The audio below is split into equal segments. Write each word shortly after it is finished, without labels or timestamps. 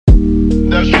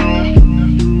that's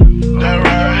true. That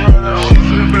right. She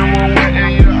flipping one way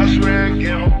and yeah, I swear I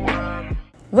get her wild.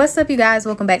 What's up, you guys?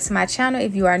 Welcome back to my channel.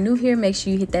 If you are new here, make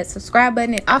sure you hit that subscribe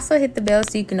button and also hit the bell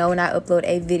so you can know when I upload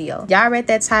a video. Y'all read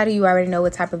that title, you already know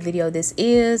what type of video this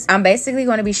is. I'm basically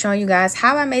going to be showing you guys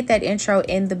how I made that intro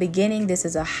in the beginning. This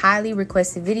is a highly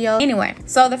requested video. Anyway,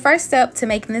 so the first step to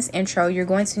making this intro, you're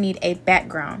going to need a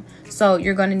background. So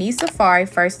you're going to need Safari.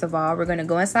 First of all, we're going to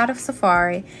go inside of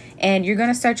Safari and you're going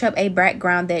to search up a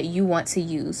background that you want to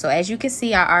use. So as you can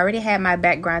see, I already had my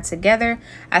background together.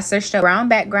 I searched up brown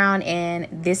background and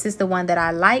this is the one that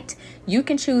I liked. You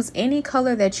can choose any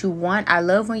color that you want. I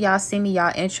love when y'all send me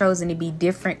y'all intros and it be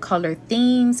different color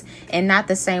themes and not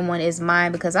the same one as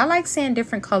mine, because I like seeing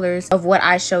different colors of what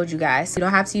I showed you guys. You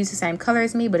don't have to use the same color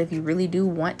as me, but if you really do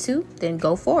want to, then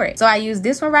go for it. So I use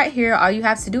this one right here. All you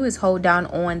have to do is hold down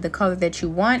on the color that you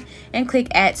want and click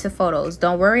add to photos.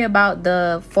 Don't worry about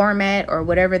the format or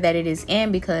whatever that it is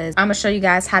in, because I'm gonna show you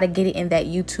guys how to get it in that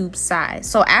YouTube size.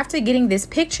 So after getting this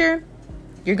picture,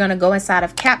 you're gonna go inside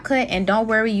of CapCut, and don't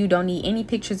worry, you don't need any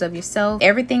pictures of yourself.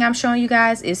 Everything I'm showing you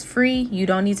guys is free. You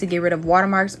don't need to get rid of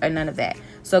watermarks or none of that.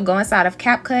 So go inside of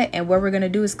CapCut, and what we're gonna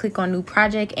do is click on new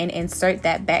project and insert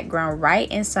that background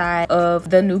right inside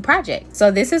of the new project. So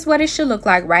this is what it should look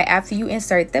like right after you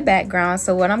insert the background.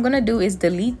 So what I'm gonna do is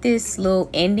delete this little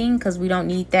ending because we don't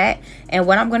need that. And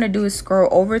what I'm gonna do is scroll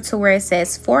over to where it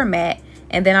says format,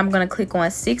 and then I'm going to click on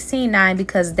 16:9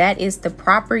 because that is the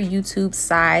proper YouTube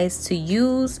size to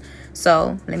use.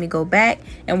 So let me go back,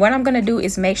 and what I'm going to do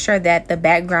is make sure that the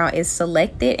background is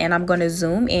selected, and I'm going to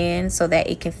zoom in so that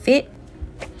it can fit.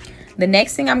 The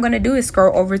next thing I'm going to do is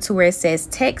scroll over to where it says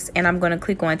text, and I'm going to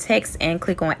click on text and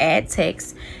click on add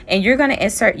text, and you're going to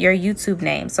insert your YouTube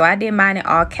name. So I did mine in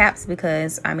all caps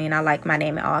because I like my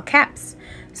name in all caps.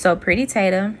 So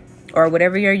PRETTYTAYTA, or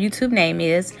whatever your YouTube name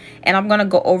is, and I'm gonna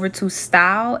go over to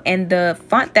style, and the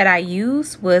font that I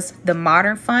used was the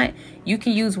modern font. You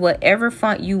can use whatever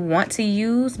font you want to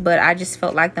use, but I just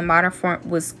felt like the modern font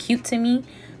was cute to me,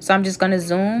 so I'm just gonna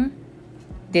zoom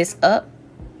this up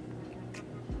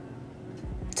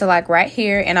to like right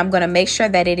here, and I'm gonna make sure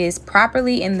that it is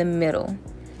properly in the middle.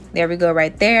 There we go,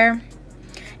 right there.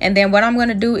 And then what I'm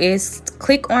gonna do is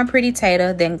click on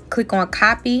PRETTYTAYTA, then click on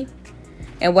copy.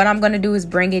 And what I'm going to do is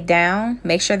bring it down,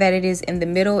 make sure that it is in the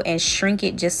middle, and shrink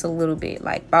it just a little bit.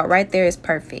 Like about right there is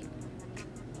perfect.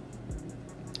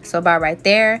 So about right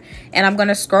there. And I'm going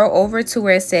to scroll over to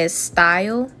where it says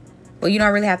style. Well, you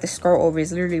don't really have to scroll over.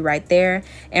 It's literally right there.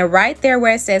 And right there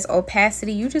where it says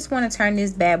opacity, you just want to turn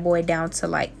this bad boy down to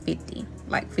like 50,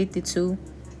 like 52.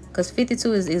 Because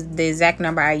 52 is the exact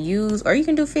number I use. Or you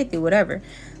can do 50, whatever.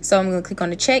 So I'm going to click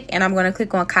on the check, and I'm going to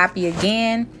click on copy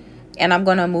again. And I'm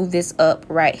going to move this up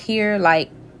right here,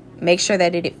 like make sure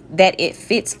that it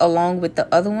fits along with the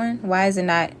other one. Why is it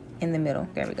not in the middle?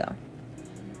 There we go.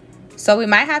 So we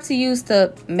might have to use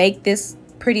to make this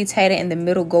PRETTYTAYTA in the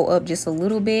middle go up just a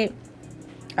little bit.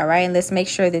 All right, and let's make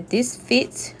sure that this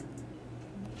fits.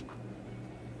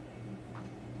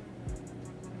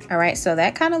 All right, so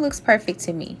that kind of looks perfect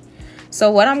to me. So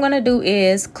what I'm going to do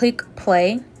is click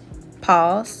play,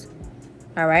 pause.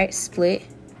 All right, split,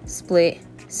 split,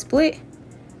 split,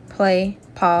 play,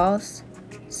 pause,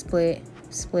 split,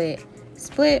 split,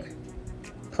 split,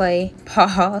 play,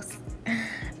 pause. I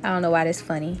don't know why that's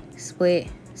funny. Split,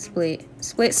 split,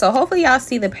 split. So hopefully y'all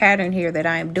see the pattern here that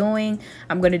I am doing.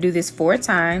 I'm going to do this 4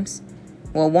 times.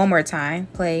 Well, one more time.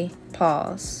 Play,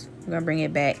 pause. I'm going to bring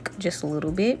it back just a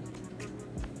little bit.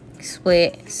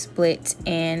 Split, split,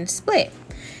 and split.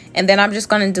 And then I'm just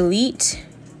going to delete.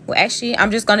 Well, actually,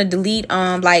 I'm just going to delete,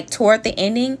 like toward the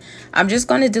ending, I'm just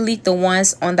going to delete the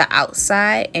ones on the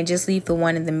outside and just leave the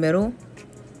one in the middle.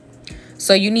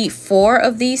 So you need 4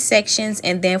 of these sections.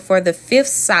 And then for the fifth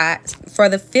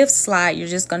slide, you're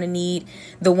just going to need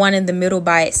the one in the middle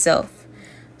by itself.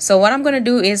 So what I'm going to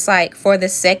do is, like, for the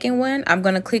second one, I'm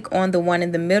going to click on the one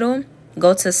in the middle,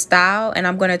 go to style, and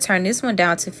I'm going to turn this one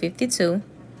down to 52.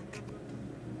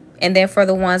 And then for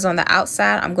the ones on the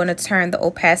outside, I'm going to turn the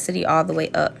opacity all the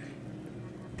way up.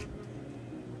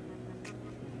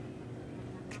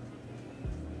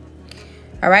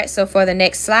 All right, so for the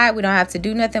next slide, we don't have to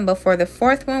do nothing. But for the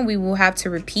 4th one, we will have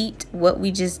to repeat what we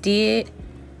just did.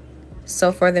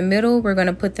 So for the middle, we're going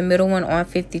to put the middle one on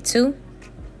 52.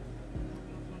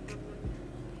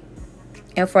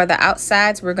 And for the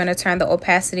outsides, we're going to turn the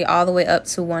opacity all the way up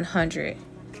to 100.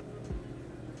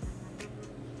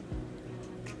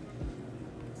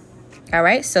 All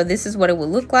right, so this is what it would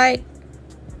look like.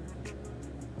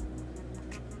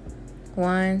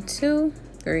 1, 2,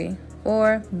 3,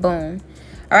 4, boom.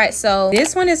 All right, so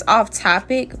this one is off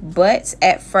topic, but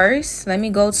at first, let me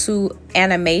go to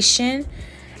animation.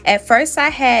 At first, I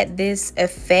had this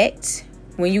effect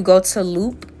when you go to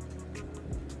loop.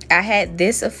 I had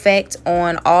this effect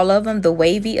on all of them, the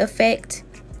wavy effect,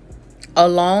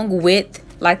 along with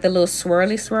like the little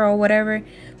swirly swirl or whatever.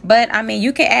 But I mean,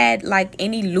 you can add like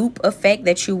any loop effect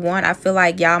that you want. I feel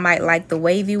like y'all might like the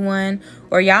wavy one,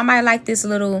 or y'all might like this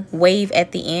little wave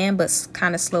at the end, but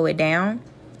kind of slow it down.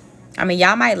 I mean,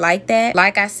 y'all might like that.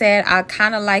 Like I said, I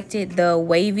kind of liked it, the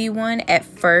wavy one at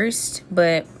first,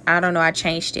 but I don't know, I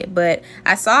changed it. But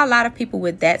I saw a lot of people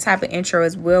with that type of intro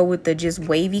as well, with the just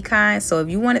wavy kind. So if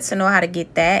you wanted to know how to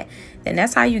get that, then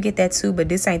that's how you get that too. But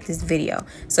this ain't this video.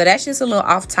 So that's just a little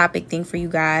off topic thing for you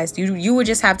guys. You would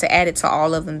just have to add it to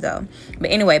all of them though.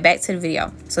 But anyway, back to the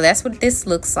video. So that's what this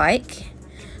looks like.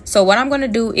 So what I'm going to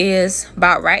do is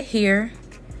about right here,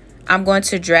 I'm going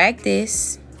to drag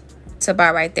this to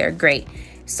about right there. Great.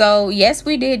 So yes,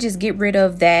 we did just get rid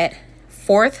of that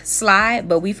fourth slide,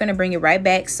 but we finna bring it right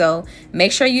back. So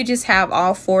make sure you just have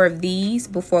all 4 of these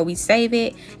before we save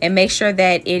it, and make sure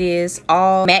that it is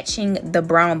all matching the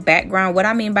brown background. What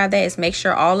I mean by that is make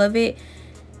sure all of it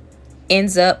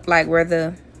ends up like where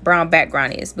the brown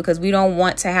background is, because we don't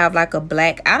want to have like a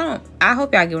black. I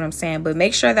hope y'all get what I'm saying, but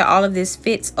make sure that all of this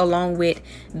fits along with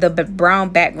the brown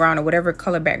background or whatever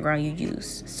color background you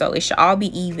use. So it should all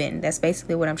be even. That's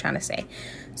basically what I'm trying to say.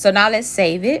 So now let's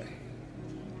save it.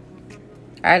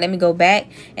 All right, let me go back,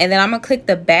 and then I'm gonna click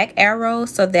the back arrow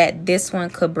so that this one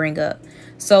could bring up.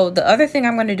 So the other thing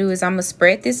I'm gonna do is I'm gonna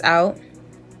spread this out.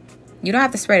 You don't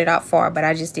have to spread it out far, but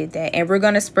I just did that. And we're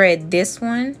gonna spread this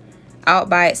one out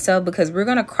by itself, because we're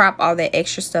gonna crop all that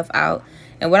extra stuff out.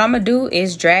 And what I'm gonna do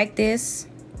is drag this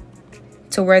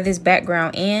to where this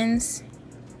background ends,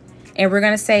 and we're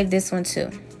gonna save this one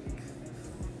too.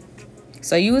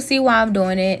 So you will see why I'm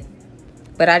doing it,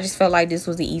 but I just felt like this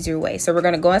was the easier way. So we're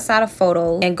gonna go inside of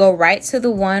photo and go right to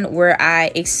the one where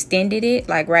I extended it,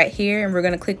 like right here, and we're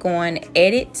gonna click on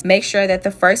edit. Make sure that the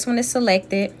first one is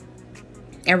selected,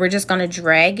 and we're just gonna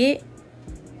drag it.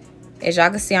 As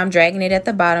y'all can see, I'm dragging it at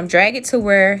the bottom. Drag it to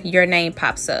where your name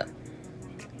pops up.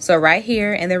 So right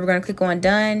here, and then we're gonna click on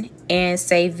done and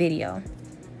save video.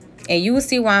 And you will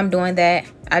see why I'm doing that.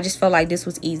 I just felt like this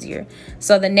was easier.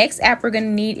 So the next app we're gonna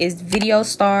need is Video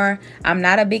Star. I'm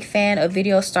not a big fan of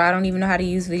Video Star. I don't even know how to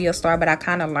use Video Star, but I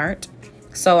kind of learned.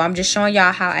 So I'm just showing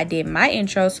y'all how I did my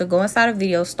intro. So go inside of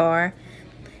Video Star,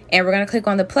 and we're gonna click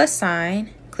on the plus sign,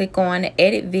 click on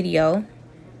edit video,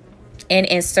 and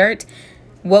insert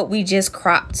what we just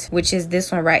cropped, which is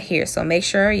this one right here. So make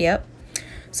sure, yep.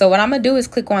 So what I'm gonna do is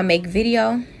click on make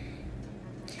video,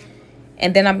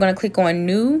 and then I'm gonna click on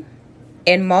new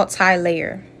and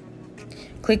multi-layer.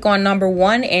 Click on number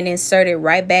 1 and insert it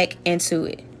right back into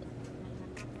it.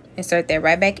 Insert that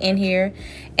right back in here,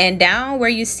 and down where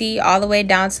you see all the way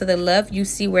down to the left, you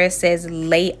see where it says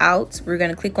layout. We're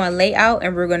gonna click on layout,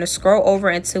 and we're gonna scroll over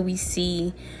until we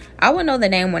see, I will know the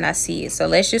name when I see it. So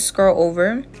let's just scroll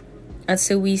over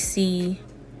until we see,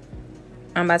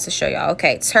 I'm about to show y'all.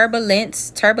 Okay,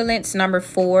 turbulence number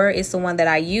 4 is the one that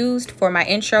I used for my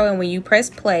intro, and when you press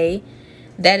play,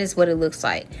 that is what it looks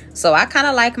like. So I kind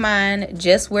of like mine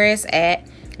just where it's at.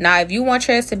 Now if you want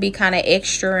yours to be kind of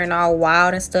extra and all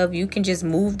wild and stuff, you can just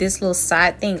move this little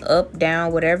side thing up,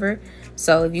 down, whatever.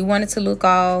 So if you want it to look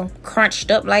all crunched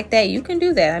up like that, you can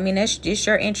do that. I mean, that's just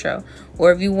your intro.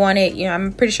 Or if you want it, you know,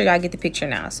 I'm pretty sure y'all get the picture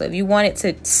now. So if you want it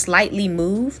to slightly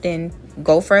move, then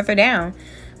go further down.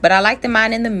 But I like the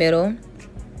mine in the middle.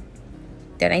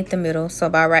 That ain't the middle. So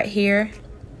about right here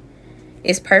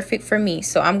is perfect for me.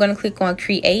 So I'm going to click on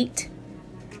create.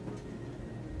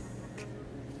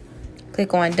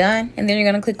 Click on done. And then you're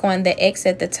going to click on the X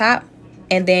at the top.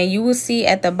 And then you will see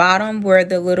at the bottom where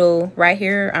the little, right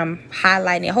here, I'm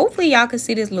highlighting it. Hopefully y'all can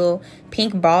see this little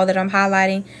pink ball that I'm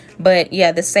highlighting. But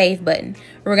yeah, the save button.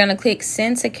 We're going to click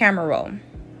send to camera roll.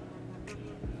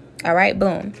 All right,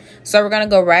 boom. So we're going to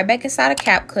go right back inside of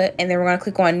CapCut, and then we're going to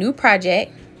click on new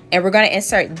project, and we're going to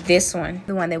insert this one,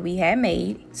 the one that we had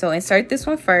made. So insert this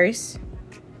one first,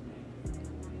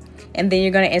 and then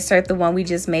you're going to insert the one we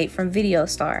just made from Video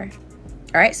Star.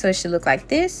 All right, so it should look like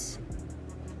this.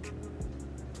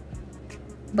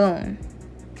 Boom.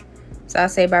 So I'll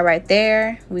say by right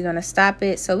there, we're going to stop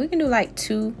it. So we can do like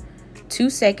 2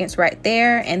 seconds right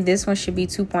there, and this one should be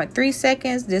 2.3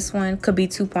 seconds. This one could be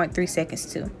 2.3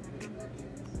 seconds too.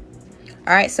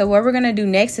 All right, so what we're gonna do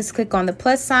next is click on the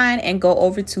plus sign and go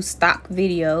over to stock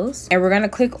videos, and we're gonna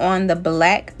click on the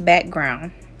black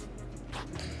background.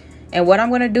 And what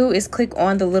I'm gonna do is click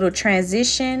on the little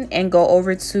transition and go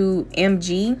over to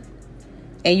MG.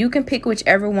 And you can pick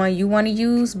whichever one you want to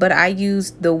use, but I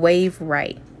used the wave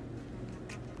right.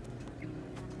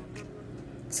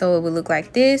 So it would look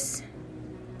like this.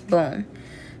 Boom.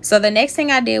 So the next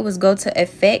thing I did was go to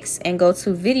effects and go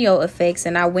to video effects,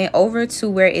 and I went over to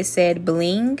where it said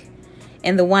bling,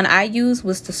 and the one I used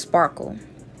was the sparkle.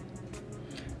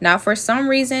 Now for some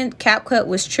reason CapCut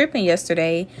was tripping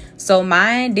yesterday, so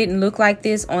mine didn't look like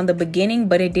this on the beginning,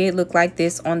 but it did look like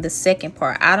this on the second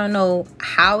part. I don't know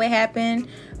how it happened,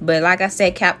 but like I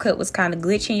said, CapCut was kind of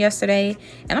glitching yesterday,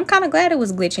 and I'm kind of glad it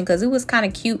was glitching because it was kind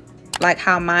of cute like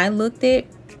how mine looked it.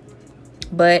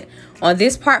 But on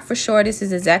this part for sure, this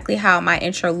is exactly how my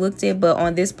intro looked it, but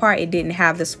on this part it didn't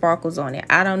have the sparkles on it.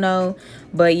 I don't know,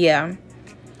 but yeah.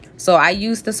 So I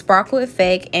used the sparkle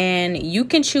effect, and you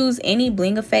can choose any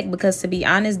bling effect because to be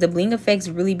honest, the bling effects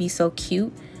really be so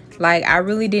cute. Like I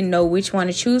really didn't know which one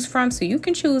to choose from, so you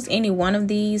can choose any one of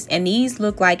these, and these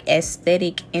look like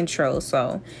aesthetic intros.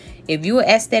 So if you're an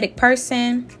aesthetic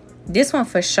person, this one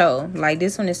for sure, like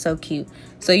this one is so cute.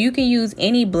 So you can use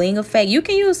any bling effect. You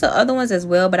can use the other ones as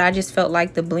well, but I just felt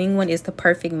like the bling one is the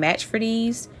perfect match for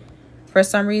these for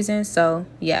some reason. So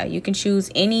yeah, you can choose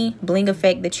any bling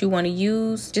effect that you want to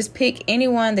use. Just pick any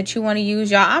one that you want to use,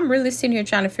 y'all. I'm really sitting here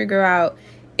trying to figure out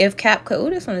if CapCut, oh,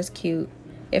 this one is cute,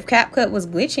 if CapCut was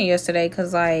glitching yesterday,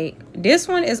 because like this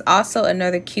one is also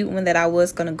another cute one that I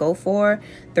was gonna go for,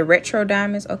 the retro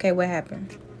diamonds. Okay, what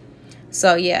happened?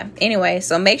 So yeah, anyway,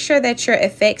 so make sure that your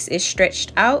effects is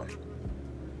stretched out.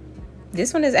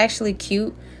 This one is actually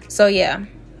cute. So yeah,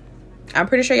 I'm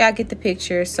pretty sure y'all get the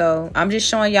picture. So I'm just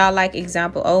showing y'all like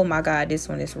example. Oh my god, this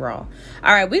one is raw.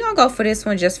 All right, we're gonna go for this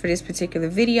one just for this particular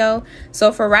video.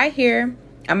 So for right here,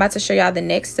 I'm about to show y'all the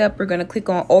next step. We're gonna click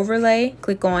on overlay,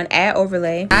 click on add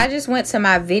overlay. I just went to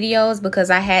my videos because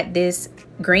I had this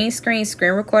green screen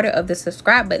recorder of the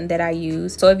subscribe button that I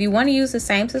use. So if you want to use the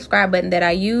same subscribe button that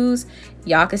I use,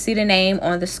 y'all can see the name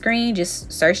on the screen.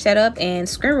 Just search that up and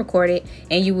screen record it,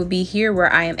 and you will be here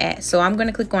where I am at. So I'm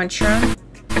gonna click on trim,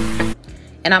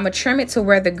 and I'm gonna trim it to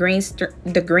where the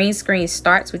green screen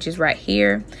starts, which is right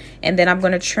here, and then I'm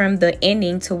gonna trim the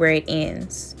ending to where it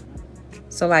ends.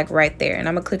 So like right there, and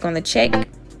I'm gonna click on the check,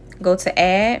 go to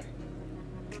add,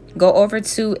 go over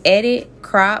to edit,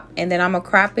 crop, and then I'm gonna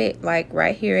crop it like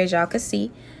right here as y'all can see.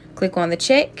 Click on the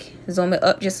check, zoom it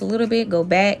up just a little bit, go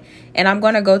back, and I'm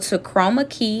gonna go to chroma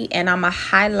key, and I'm gonna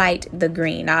highlight the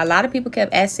green. Now a lot of people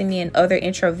kept asking me in other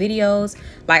intro videos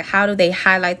like how do they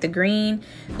highlight the green.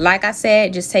 Like I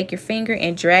said, just take your finger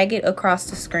and drag it across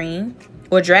the screen,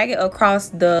 or drag it across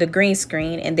the green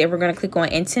screen, and then we're gonna click on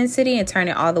intensity and turn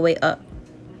it all the way up.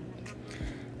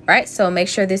 Right, so make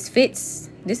sure this fits.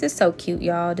 This is so cute,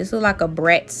 y'all. This looks like a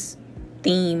Brett's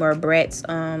theme or Brett's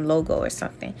logo or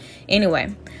something.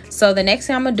 Anyway, so the next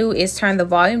thing I'm gonna do is turn the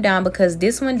volume down because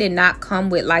this one did not come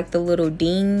with like the little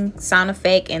ding sound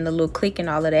effect and the little click and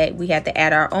all of that. We had to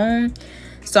add our own.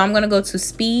 So I'm gonna go to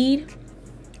speed,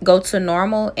 go to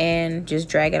normal, and just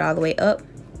drag it all the way up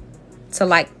to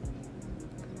like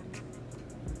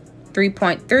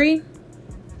 3.3.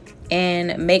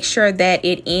 and make sure that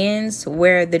it ends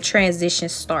where the transition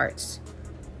starts.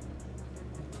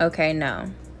 Okay,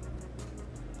 now.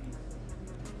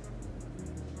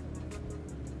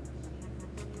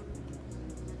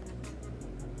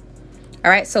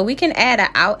 All right, so we can add an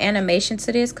out animation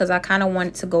to this because I kind of want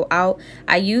it to go out.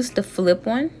 I used the flip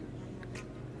one.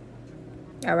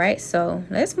 All right, so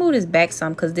let's move this back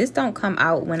some because this don't come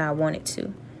out when I want it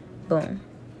to. Boom.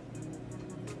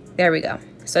 There we go.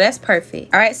 So that's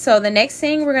perfect. All right, so the next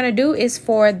thing we're gonna do is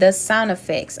for the sound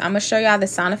effects. I'm gonna show y'all the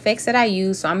sound effects that I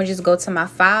use. So I'm gonna just go to my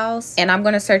files, and I'm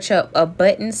gonna search up a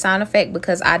button sound effect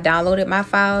because I downloaded my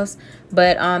files.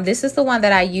 But this is the one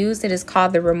that I used. It is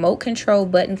called the remote control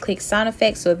button click sound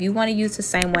effect. So if you want to use the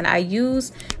same one I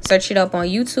use, search it up on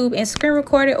YouTube and screen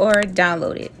record it or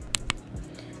download it.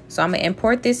 So I'm gonna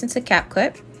import this into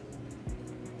CapCut.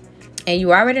 And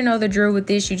you already know the drill with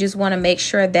this. You just want to make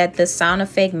sure that the sound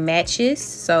effect matches.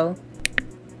 So,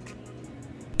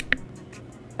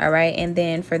 all right. And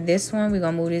then for this one, we're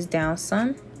going to move this down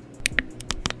some.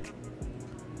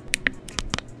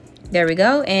 There we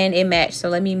go. And it matched. So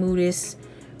let me move this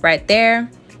right there.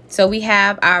 So we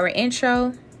have our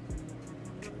intro.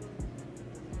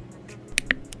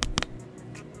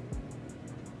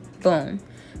 Boom.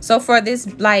 So for this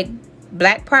like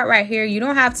black part right here, you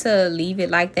don't have to leave it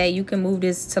like that. You can move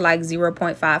this to like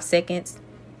 0.5 seconds.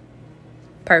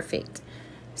 Perfect.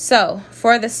 So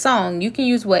for the song, you can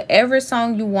use whatever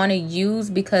song you want to use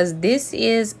because this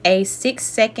is a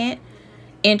 6-second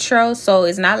intro. So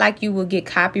it's not like you will get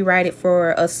copyrighted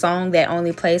for a song that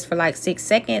only plays for like 6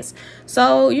 seconds.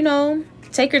 So, you know,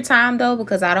 Take your time though,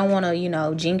 because I don't want to, you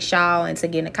know, jinx y'all into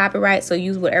getting a copyright. So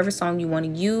use whatever song you want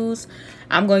to use.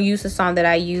 I'm going to use the song that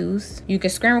I use. You can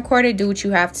screen record it, do what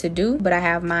you have to do, but I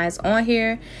have mine on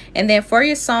here. And then for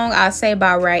your song, I'll say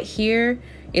about right here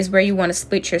is where you want to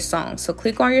split your song. So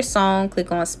click on your song, click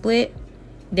on split,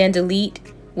 then delete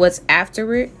what's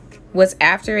after it,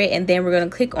 and then we're going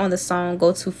to click on the song,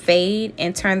 go to fade,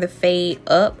 and turn the fade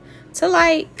up to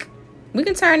like, we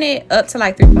can turn it up to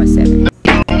like 3.7.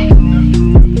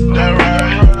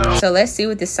 So let's see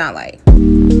what this sound like.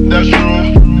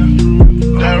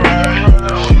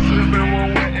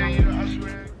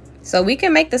 So we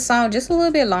can make the song just a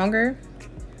little bit longer.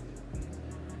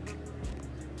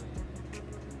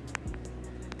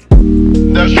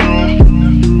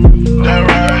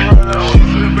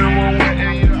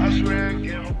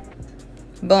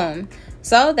 Boom.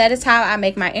 So that is how I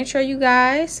make my intro, you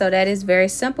guys. So that is very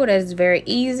simple. That is very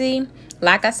easy.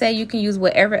 Like I said, you can use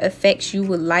whatever effects you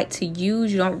would like to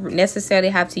use. You don't necessarily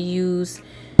have to use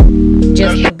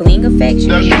just the bling effects. You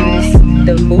can use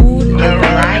the mood, the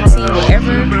variety,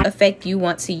 whatever effect you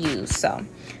want to use. So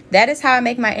that is how I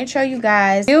make my intro, you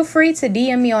guys. Feel free to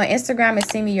DM me on Instagram and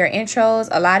send me your intros.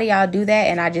 A lot of y'all do that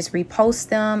and I just repost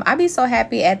them. I'll be so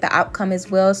happy at the outcome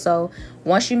as well. So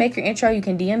once you make your intro, you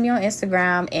can DM me on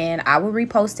Instagram and I will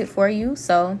repost it for you.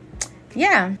 So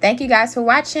yeah, thank you guys for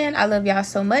watching. I love y'all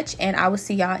so much and I will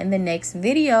see y'all in the next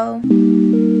video. I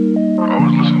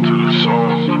was listening to this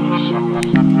song.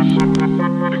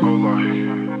 It go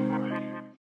like